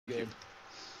Good.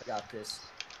 I got this.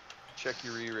 Check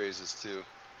your re-raises too.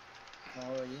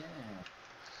 Oh yeah.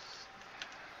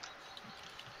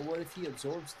 But what if he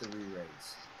absorbs the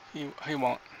re-raise? He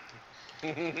won't.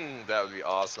 That would be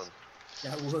awesome.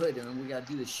 That would, and then we gotta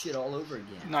do this shit all over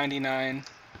again. 99,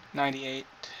 98,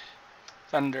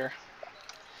 Thunder.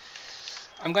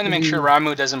 I'm gonna make sure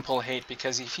Ramu doesn't pull hate,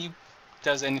 because if he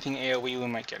does anything AoE, we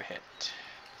might get hit.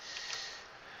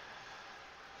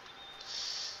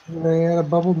 Can I add a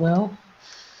bubble now?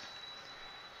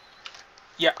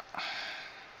 Yeah,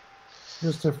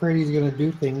 Just afraid he's gonna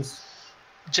do things.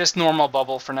 just normal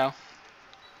bubble for now,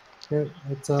 Okay,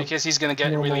 it's up. because he's gonna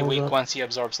get Normal really is weak up. once he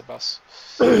absorbs the boss.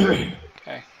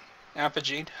 Okay,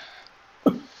 Apogee.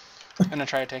 Gonna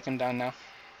try to take him down now.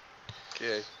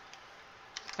 Okay.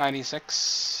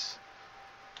 96,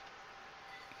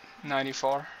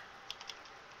 94.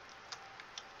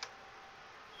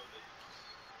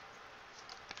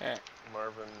 Okay,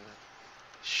 Marvin.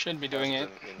 should be doing it.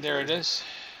 Has been There it injured. is.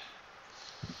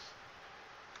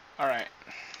 Alright,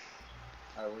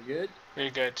 Are we good? very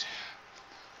good.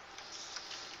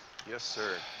 Yes,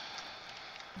 sir.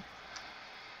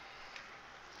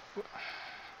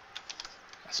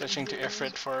 Switching to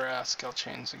Ifrit for skill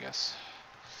chains, I guess.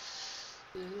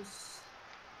 This.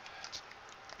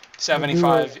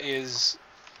 75 is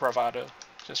Bravado,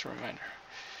 just a reminder.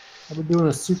 I've been doing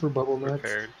a super bubble next.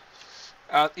 Prepared.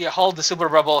 Yeah, hold the super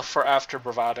bubble for after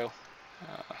Bravado,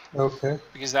 Okay.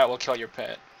 because that will kill your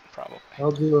pet, probably.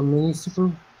 I'll do a mini super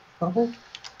bubble?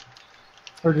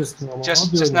 Or just normal? I'll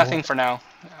Just do it nothing for now.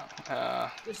 Uh,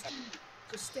 Just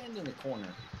stand in the corner.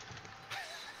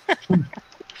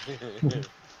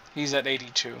 he's at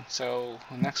 82, so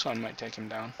the next one might take him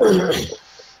down.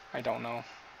 I don't know.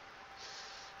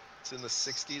 It's in the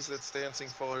 60s that's dancing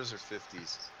fullers or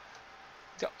 50s?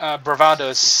 Bravado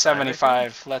is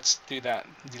 75. Let's do that.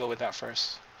 Deal with that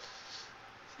first.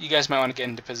 You guys might want to get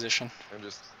into position. I'm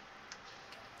just.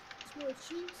 That's what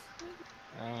she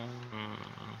said.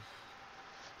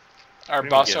 Our We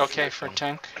boss get in okay for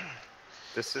position. tank?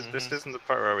 This isn't the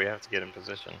part where we have to get in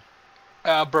position.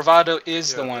 Bravado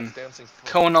is the Yeah, one. that's dancing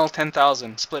fullers. Conal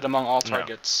 10,000, split among all No.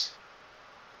 targets.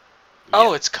 Oh,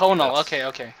 Yeah, it's Conal. that's- Okay,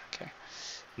 okay, okay.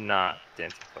 Not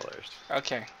dancing pillars.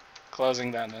 Okay,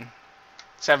 closing that then.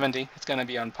 70, it's gonna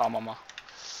be on Palmama.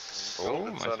 Oh,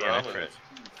 it's might on be an Ramen.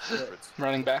 Ifrit.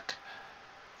 Running back.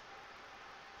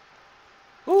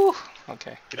 Ooh,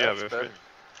 okay. Good job, That's Ifrit. better.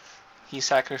 He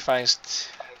sacrificed,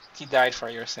 he died for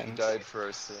your He sins. died for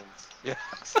our sins. Yeah.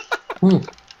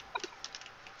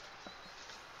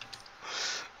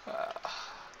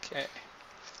 Okay.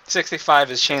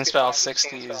 65 is chain spell,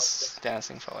 60 is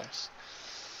dancing fillers.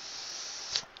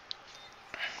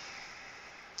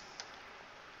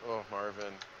 Oh,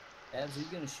 Marvin. Abs, are you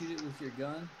gonna shoot it with your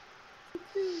gun?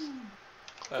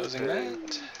 Closing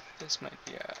that. This might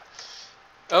be a...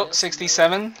 Oh,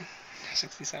 67.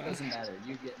 67. Doesn't matter.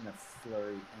 You're getting a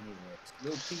flurry anyways.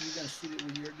 Lil P, you gonna shoot it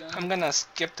with your gun? I'm gonna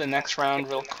skip the next round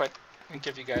real quick and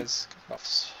give you guys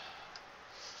buffs.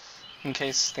 In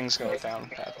case things go down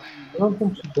badly. I don't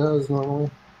think she does normally.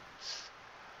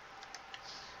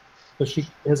 But she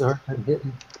has a hard time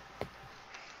hitting.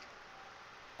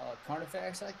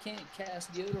 Carnifax, I can't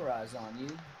cast Deodorize on you.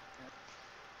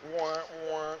 Wah,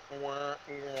 wah, wah,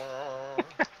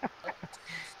 wah.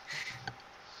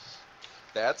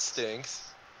 That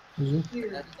stinks. Mhm.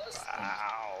 That does stink.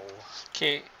 Wow.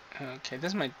 Okay, okay,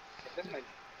 this might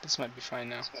be fine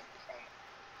now.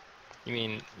 You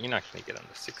mean you're not gonna get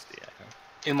under 60? I know.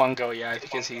 In one go, yeah,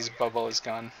 because his bubble is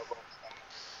gone.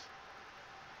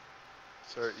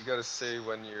 Sorry, you gotta say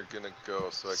when you're gonna go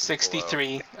so I can pull out.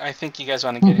 63. I think you guys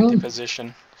want to get into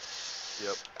position.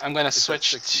 Yep. I'm gonna It's at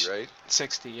switch 60, right?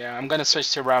 60. Yeah, I'm gonna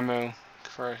switch to Ramu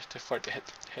for it to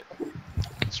hit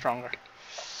stronger.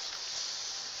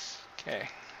 Okay.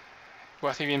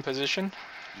 Both of you in position.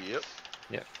 Yep.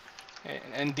 Okay,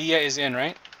 and Dia is in,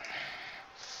 right?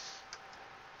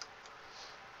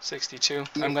 62.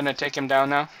 I'm gonna take him down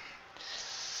now.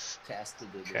 Casted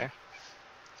it. Okay.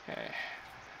 Okay.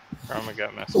 Rama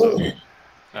got messed up.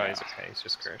 No, he's okay. He's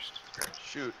just cursed.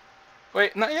 Shoot.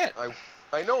 Wait, not yet.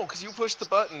 I know, because you pushed the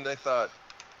button, I thought.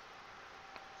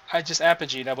 I just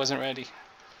apogeed. I wasn't ready.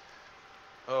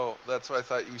 Oh, that's why I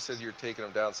thought you said you were taking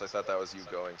him down, so I thought that was you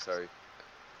going, sorry.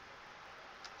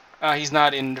 He's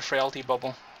not in the frailty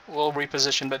bubble. We'll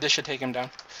reposition, but this should take him down.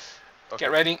 Okay.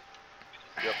 Get ready.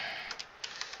 Yep.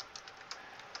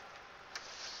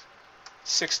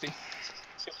 60.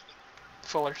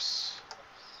 Fullers.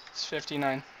 It's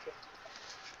 59.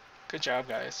 Good job,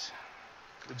 guys.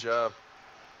 Good job.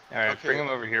 Alright, Okay. bring him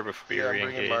over here before you Yeah, I'm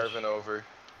re-engage. bringing Marvin over.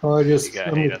 Oh, I just You got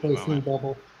I'm hate at the replacing moment.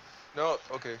 bubble. No,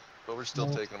 okay. But we're still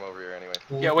No. taking them over here anyway.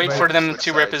 Yeah, wait Might for have to them switch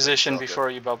to sides, but it's reposition all good. before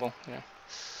you bubble. Yeah.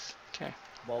 Okay.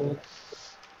 Bubble.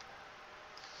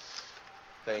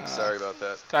 Thanks, Uh, sorry about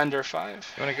that. Thunder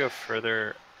 5. You want to go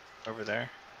further over there?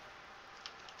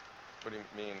 What do you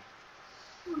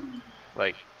mean?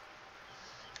 Like,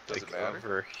 Does it matter?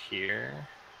 over here?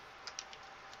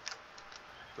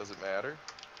 Does it matter?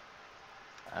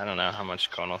 I don't know how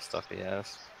much conal stuff he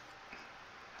has.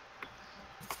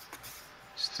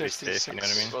 Just to be safe, you know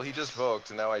what I mean? Well, he just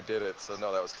voked, and now I did it, so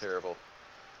no, that was terrible.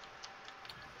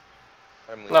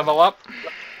 I'm leaving. Level up.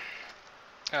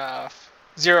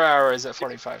 0 hour is at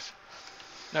 45.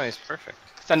 No, he's perfect.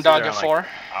 Then So they're Dogga on, like, 4.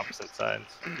 Opposite sides.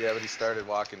 Yeah, but he started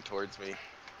walking towards me.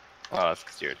 Well, that's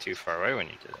because you were too far away when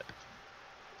you did it.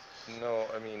 No,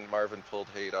 I mean, Marvin pulled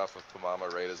hate off of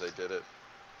Pamama right as I did it.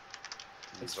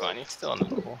 It's He fine, voked. he's still in the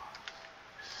bubble.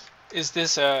 Is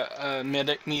this a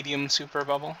medium super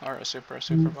bubble or a super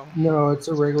bubble? No, it's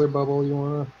a regular bubble. You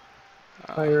want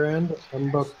a Uh, higher end? I'm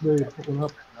about ready to put one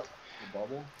up. The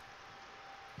bubble.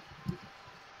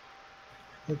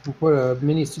 I can put a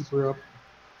mini super up.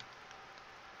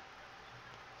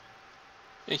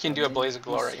 You can do a Blaze of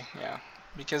Glory, yeah.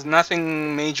 Because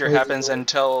nothing major Blaze of happens Glory.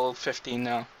 until 15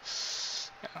 now.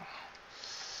 Yeah.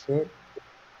 Okay.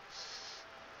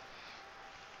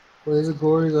 Blaze of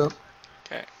Glory's up.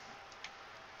 Okay.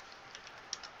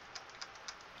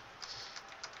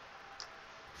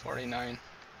 $49.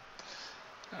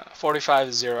 45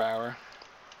 is 0 hour.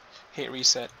 Hate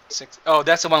reset 6. Oh,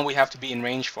 that's the one we have to be in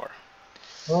range for.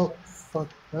 Oh, fuck.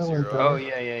 That went Zero. down. Oh,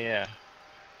 yeah.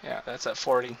 Yeah, that's at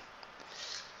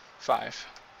 45.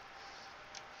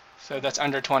 So that's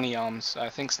under 20 ohms. I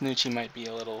think Snoochie might be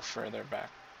a little further back.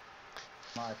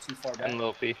 Am I too far back? And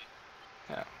Lilpy.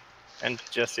 Yeah. And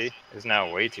Jesse is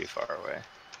now way too far away.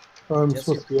 Oh, I'm Yes,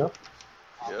 supposed to be up.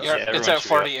 Yes. You're- everyone it's at should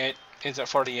be up. 48. It's at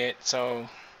 48, so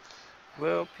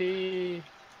Lilpy.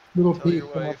 Little Tell Pete, your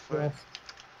come up wife, fast.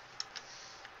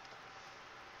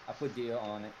 I put Dia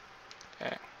on it.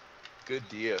 Good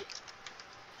deal.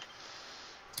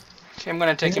 okay, I'm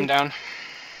gonna take him down.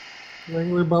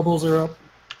 Regular bubbles are up.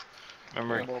 Yeah.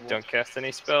 Remember, don't cast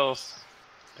any spells.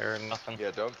 Or nothing.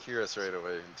 Yeah, don't cure us right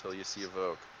away until you see a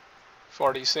voke.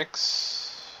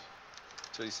 46,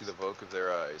 Until you see the voke of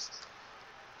their eyes.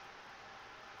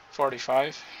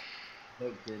 45.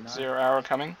 Look, didn't I? 0 hour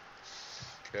coming.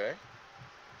 Okay.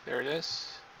 There it is.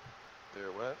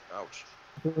 There, what? Ouch.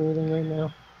 Do everything right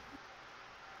now.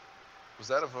 Was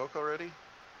that a voke already?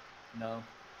 No.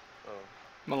 Oh.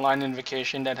 Malign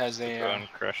Invocation that has a. Bone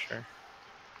Crusher.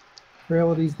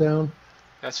 Reality's down.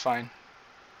 That's fine.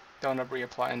 Don't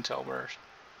reapply until we're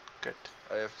good.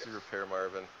 I have to repair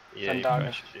Marvin. Yeah, you Thundaga.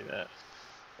 probably should do that.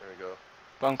 There we go.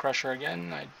 Bone Crusher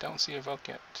again. I don't see a Evoke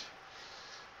yet.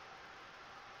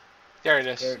 There it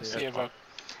is. There it is. See Evoke.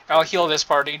 I'll heal this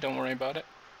party. Don't worry about it.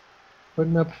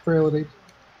 Putting up Frailty.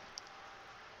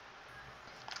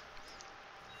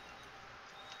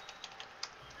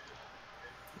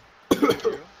 Thank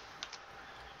you.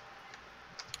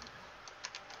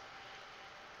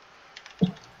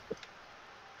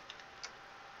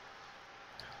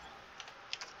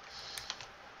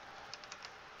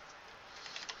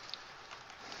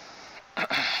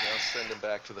 Now send him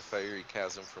back to the fiery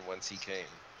chasm from whence he came.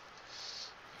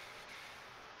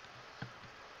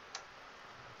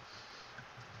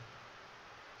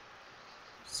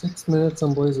 Six minutes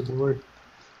on Blaze of Glory.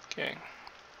 Okay.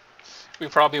 We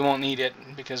probably won't need it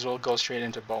because we'll go straight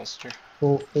into Bolster.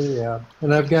 Hopefully, yeah.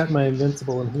 And I've got my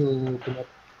Invincible and Healing Weapon up.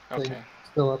 Okay.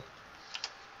 Still up.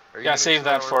 Are you Yeah, gonna save 2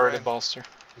 that hour for ride? the Bolster.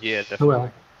 Yeah, Oh definitely.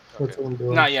 well. That's Okay. what I'm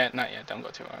doing. Not yet. Not yet. Don't go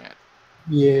too long yet.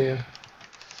 Yeah.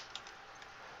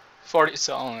 40.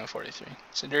 So only 43.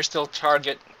 So there's still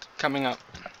target coming up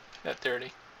at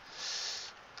 30.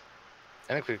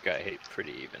 I think we've got hate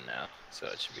pretty even now, so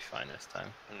it should be fine this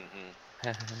time. Mm-hmm.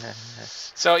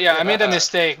 So yeah, I made a Yeah.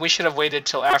 mistake. We should have waited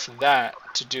till after that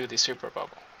to do the super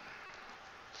bubble.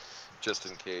 Just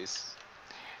in case.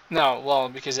 No, well,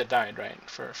 because it died, right?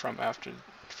 From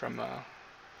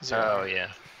 0. Oh,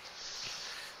 yeah.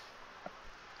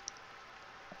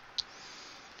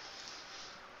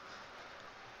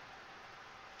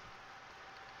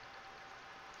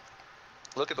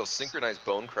 Look at those synchronized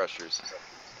bone crushers.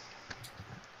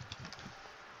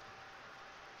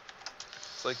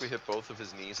 It's like we hit both of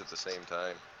his knees at the same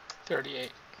time.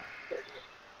 38.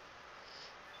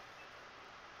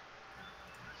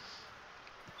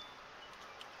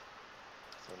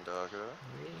 Thundaga.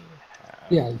 We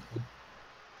have Yeah.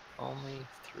 only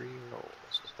 3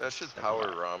 rolls. That should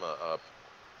power Rama up.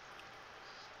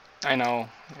 I know.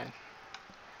 Yeah.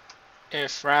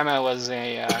 If Rama was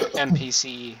a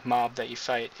NPC mob that you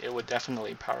fight, it would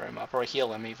definitely power him up or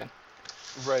heal him even.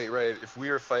 Right. If we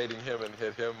were fighting him and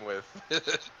hit him with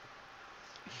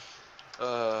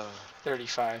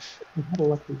 35. You had a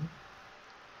lucky.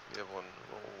 you have one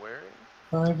little wearing.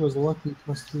 5 was lucky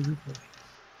plus 3 refresh.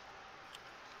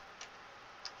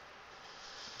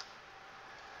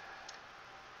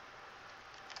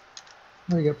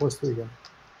 Now you get plus 3 again.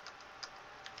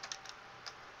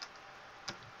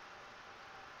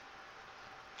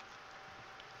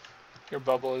 Your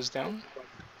bubble is down.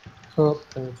 Oh,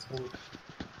 thanks.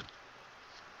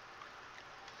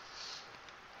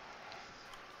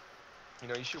 You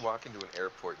know, you should walk into an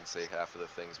airport and say half of the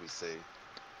things we say.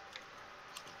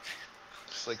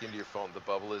 Just like into your phone, the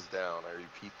bubble is down. I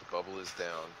repeat, the bubble is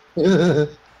down.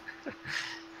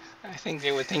 I think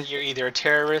they would think you're either a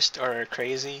terrorist or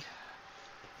crazy.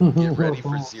 Get ready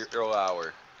for 0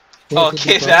 hour.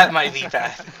 Okay, that might be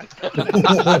bad.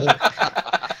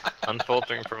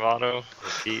 Unfaltering bravado.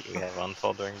 Repeat, we have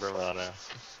unfaltering bravado.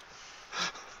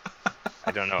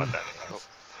 I don't know what that means.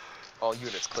 All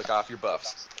units, click off your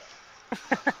buffs.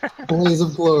 Blaze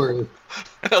of glory.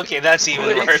 Okay, that's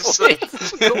even worse. You're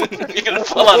gonna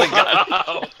pull out a gun.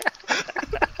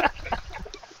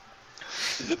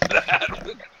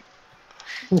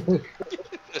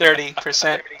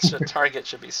 30%. So target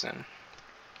should be soon. I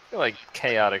feel like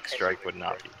chaotic strike would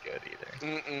not be good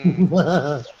either.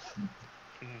 Mm-mm.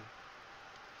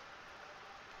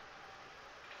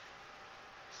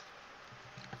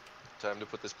 Time to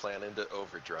put this plan into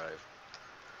overdrive.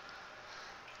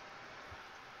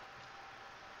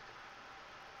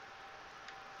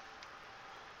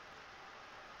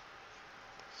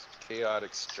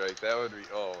 Chaotic strike, that would be,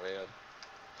 oh man.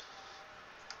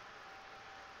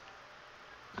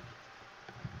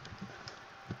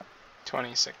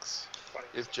 $26.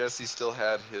 If Jesse still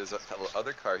had his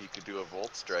other car, he could do a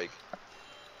Volt Strike.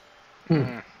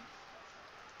 Mm.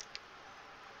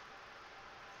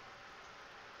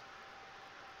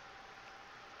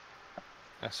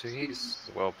 So he's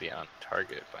well beyond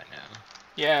target by now.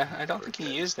 Yeah, I don't think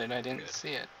he used it. I didn't see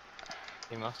it.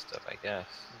 He must have, I guess.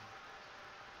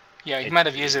 Yeah, he It's might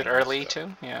have used it even, early so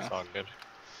too. Yeah. It's all good.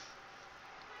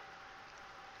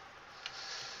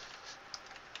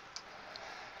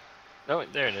 Oh,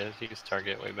 there it is. He used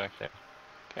target way back there.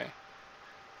 Okay.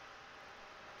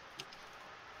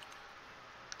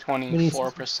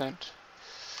 24%.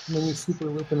 Mini super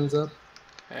weapon is up.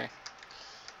 Okay.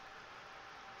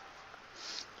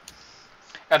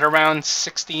 At around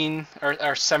 16 or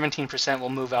 17%, we'll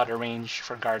move out of range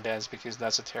for Gardes because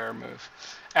that's a terror move.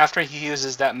 After he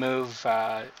uses that move,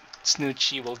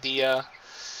 Snoochie will Dia,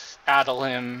 addle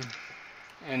him,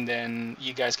 and then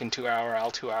you guys can 2-hour, I'll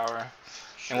 2-hour,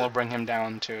 and we'll bring him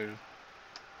down to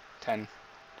 10.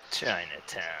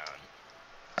 Chinatown.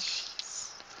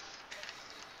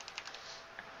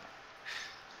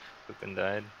 Lupin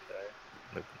died.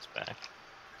 Lupin's back.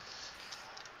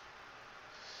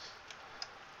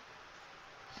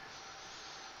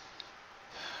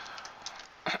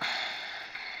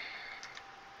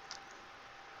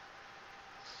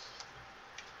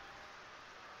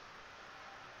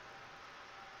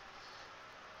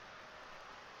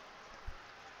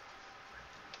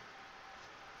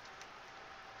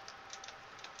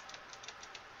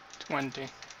 $20.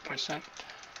 I'm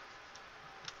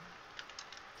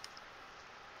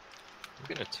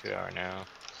gonna 2-hour now.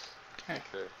 Okay.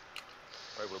 Okay.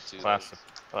 I will too. Lasts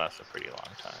a pretty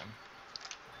long time.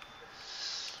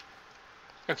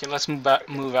 Okay, let's move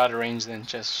out of range then,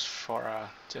 just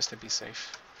to be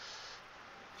safe.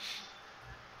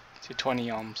 To 20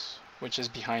 ohms, which is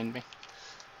behind me.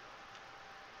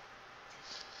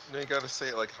 No, you gotta say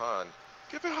it like Han.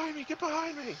 Get behind me! Get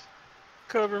behind me!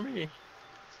 Cover me.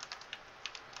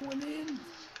 One in.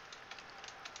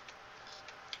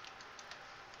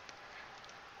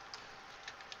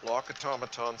 Lock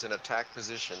automatons in attack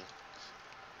position.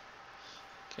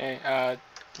 Okay,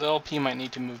 Lil P might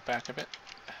need to move back a bit.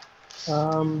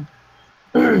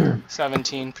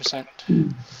 17%.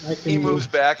 I He can moves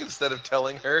back instead of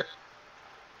telling her.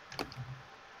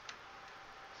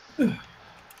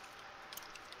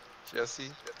 Jesse?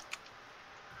 Is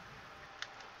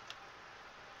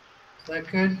that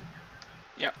good?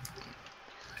 Yep.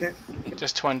 Okay.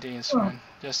 Just 20 is fine.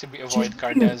 Just to avoid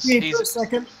Gardes. Wait for a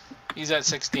second. He's at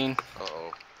 16.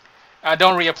 Uh-oh.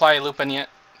 Don't reapply Lupin yet.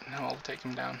 No, I'll take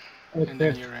him down. And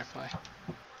then Okay. you reapply.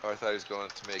 Oh, I thought he was going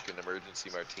to make an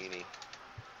emergency martini.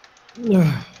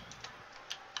 God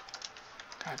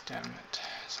damn it.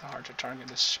 It's so hard to target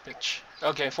this bitch.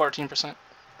 Okay, 14%.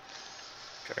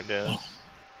 Gardes.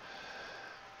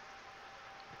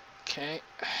 Okay.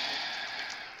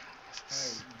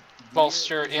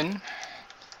 Bolster in.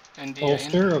 And Dia in.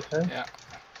 Bolster, okay. Yeah.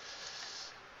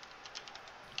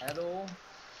 Adol.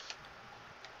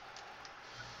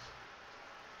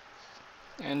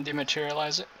 And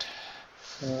dematerialize it.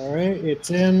 All right, it's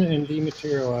in and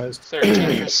dematerialized.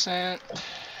 13%.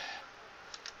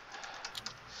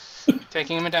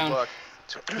 Taking him Good down. luck.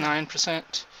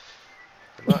 9%.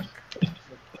 Good luck. Okay.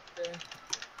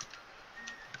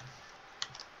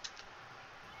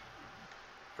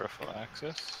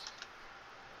 Prophylaxis.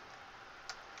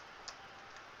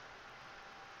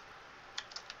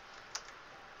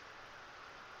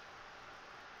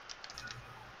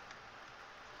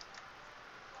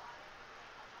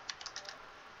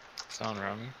 It's on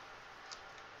Rami.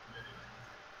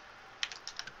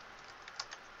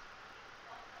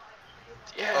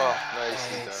 Yeah. Oh,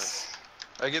 nicely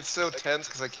done. I get so tense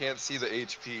because I can't see the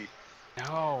HP.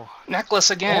 No.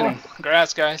 Necklace again.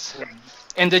 Congrats, guys.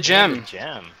 And the The gem.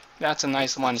 gem. That's a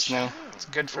nice one, Snow. It's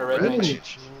good for red Red mage.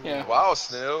 mage. Yeah. Wow,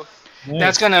 Snoo. Nice.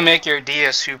 That's gonna make your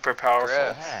Dia super powerful.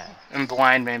 Congrats. Yeah. And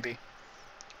blind, maybe.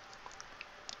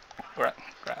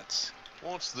 Congrats.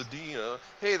 Wants the Dina.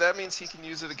 Hey, that means he can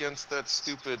use it against that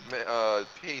stupid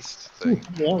paste thing.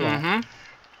 Yeah, Mm-hmm.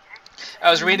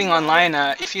 I was reading online,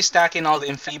 if you stack in all the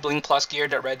enfeebling plus gear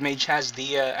that red mage has,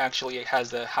 Dia actually has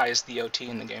the highest DOT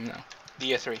in the game now.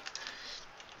 Dia 3.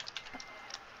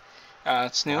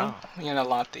 Snoo, Wow. you're gonna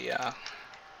lot the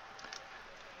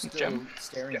Still gem.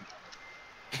 staring.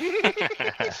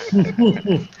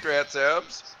 Congrats,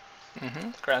 Abs.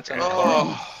 Mm-hmm. Congrats on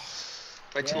Oh,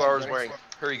 my 2 Yeah, hours right. wearing.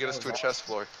 Hurry, get us to a chest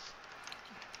floor.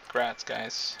 Congrats,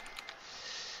 guys.